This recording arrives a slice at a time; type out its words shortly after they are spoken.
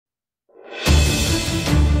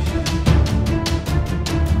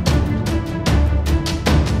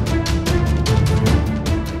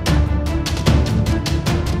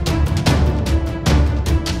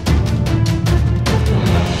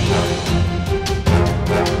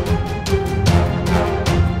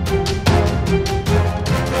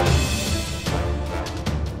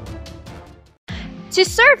To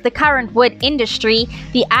serve the current wood industry,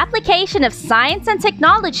 the application of science and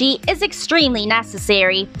technology is extremely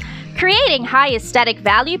necessary. Creating high aesthetic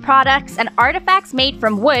value products and artifacts made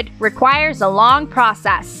from wood requires a long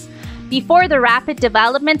process. Before the rapid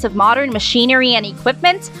development of modern machinery and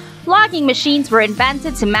equipment, logging machines were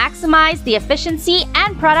invented to maximize the efficiency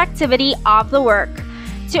and productivity of the work.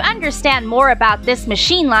 To understand more about this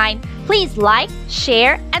machine line, please like,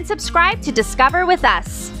 share, and subscribe to Discover with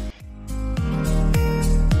us.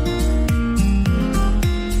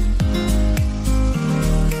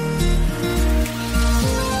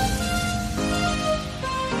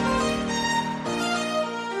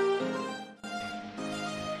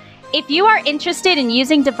 If you are interested in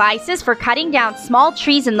using devices for cutting down small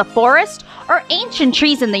trees in the forest or ancient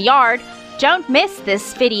trees in the yard, don't miss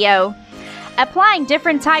this video. Applying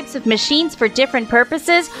different types of machines for different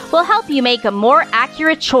purposes will help you make a more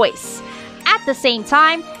accurate choice. At the same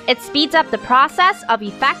time, it speeds up the process of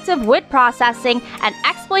effective wood processing and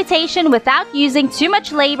exploitation without using too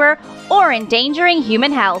much labor or endangering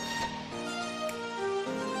human health.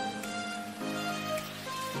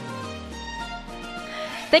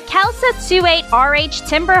 The Kelsa 28RH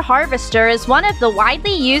timber harvester is one of the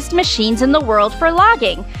widely used machines in the world for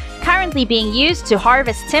logging, currently being used to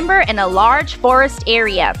harvest timber in a large forest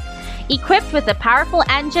area. Equipped with a powerful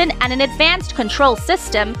engine and an advanced control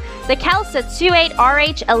system, the Kelsa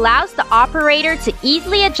 28RH allows the operator to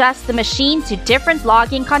easily adjust the machine to different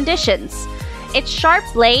logging conditions. Its sharp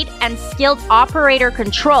blade and skilled operator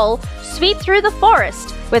control sweep through the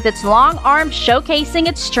forest, with its long arm showcasing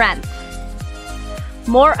its strength.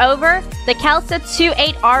 Moreover, the Kelsa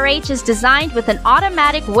 28RH is designed with an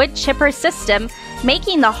automatic wood chipper system,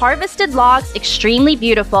 making the harvested logs extremely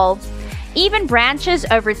beautiful. Even branches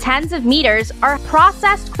over tens of meters are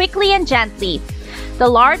processed quickly and gently. The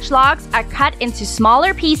large logs are cut into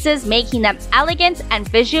smaller pieces, making them elegant and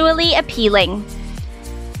visually appealing.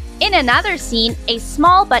 In another scene, a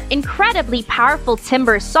small but incredibly powerful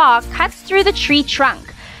timber saw cuts through the tree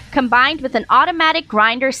trunk, combined with an automatic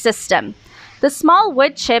grinder system. The small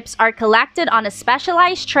wood chips are collected on a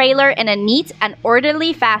specialized trailer in a neat and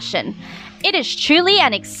orderly fashion. It is truly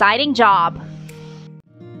an exciting job.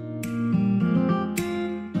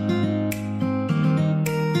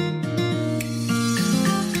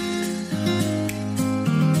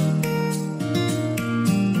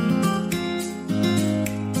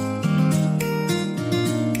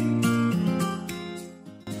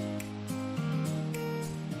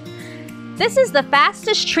 This is the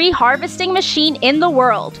fastest tree harvesting machine in the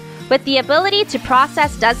world. With the ability to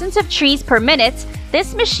process dozens of trees per minute,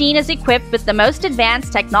 this machine is equipped with the most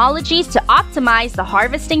advanced technologies to optimize the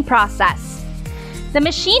harvesting process. The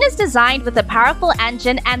machine is designed with a powerful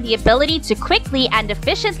engine and the ability to quickly and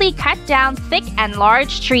efficiently cut down thick and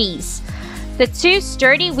large trees. The two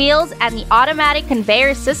sturdy wheels and the automatic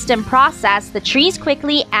conveyor system process the trees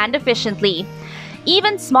quickly and efficiently.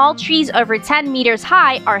 Even small trees over 10 meters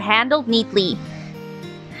high are handled neatly.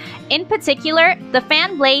 In particular, the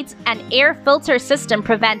fan blades and air filter system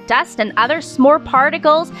prevent dust and other small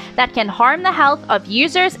particles that can harm the health of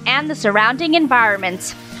users and the surrounding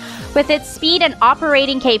environment. With its speed and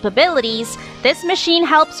operating capabilities, this machine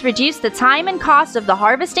helps reduce the time and cost of the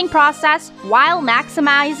harvesting process while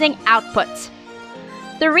maximizing output.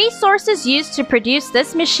 The resources used to produce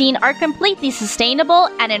this machine are completely sustainable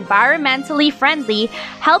and environmentally friendly,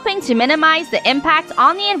 helping to minimize the impact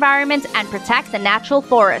on the environment and protect the natural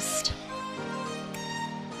forest.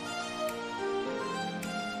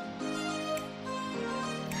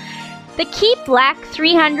 The Keep Black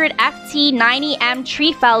 300 FT 90M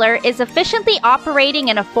tree feller is efficiently operating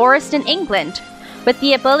in a forest in England. With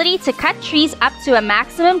the ability to cut trees up to a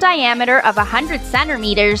maximum diameter of 100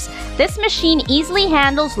 centimeters, this machine easily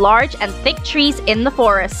handles large and thick trees in the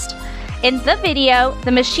forest. In the video,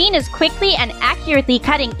 the machine is quickly and accurately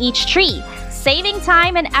cutting each tree, saving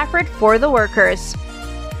time and effort for the workers.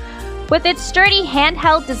 With its sturdy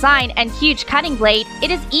handheld design and huge cutting blade,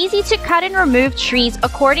 it is easy to cut and remove trees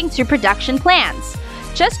according to production plans.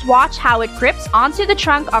 Just watch how it grips onto the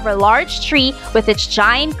trunk of a large tree with its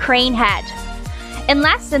giant crane head. In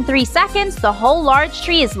less than 3 seconds, the whole large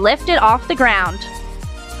tree is lifted off the ground.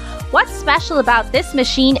 What's special about this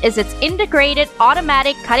machine is its integrated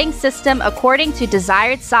automatic cutting system according to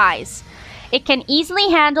desired size. It can easily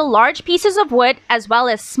handle large pieces of wood as well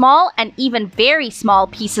as small and even very small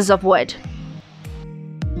pieces of wood.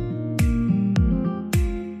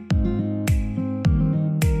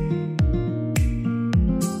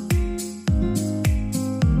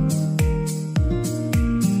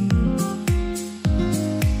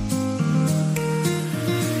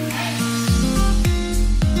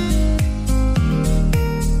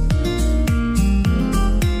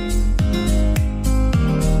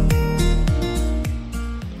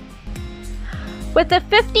 With a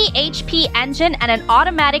 50 HP engine and an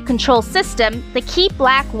automatic control system, the Keep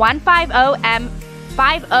Black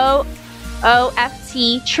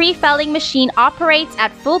 150M500FT tree felling machine operates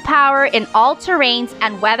at full power in all terrains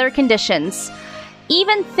and weather conditions.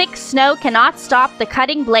 Even thick snow cannot stop the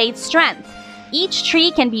cutting blade's strength. Each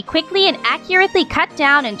tree can be quickly and accurately cut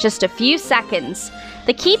down in just a few seconds.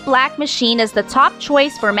 The Keep Black machine is the top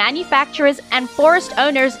choice for manufacturers and forest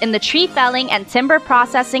owners in the tree felling and timber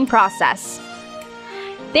processing process.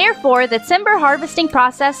 Therefore, the timber harvesting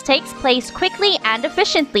process takes place quickly and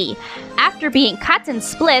efficiently. After being cut and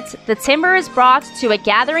split, the timber is brought to a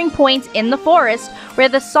gathering point in the forest where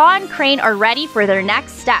the saw and crane are ready for their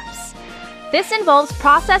next steps. This involves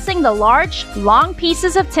processing the large, long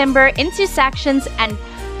pieces of timber into sections and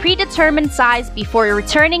predetermined size before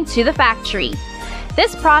returning to the factory.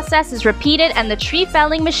 This process is repeated and the tree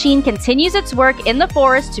felling machine continues its work in the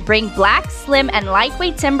forest to bring black, slim, and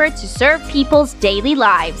lightweight timber to serve people's daily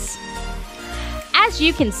lives. As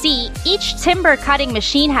you can see, each timber cutting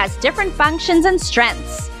machine has different functions and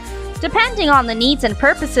strengths. Depending on the needs and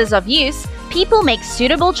purposes of use, people make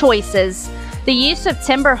suitable choices. The use of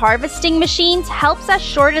timber harvesting machines helps us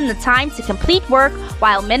shorten the time to complete work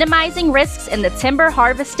while minimizing risks in the timber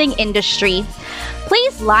harvesting industry.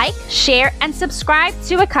 Please like, share, and subscribe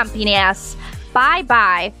to accompany us.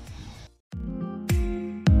 Bye-bye.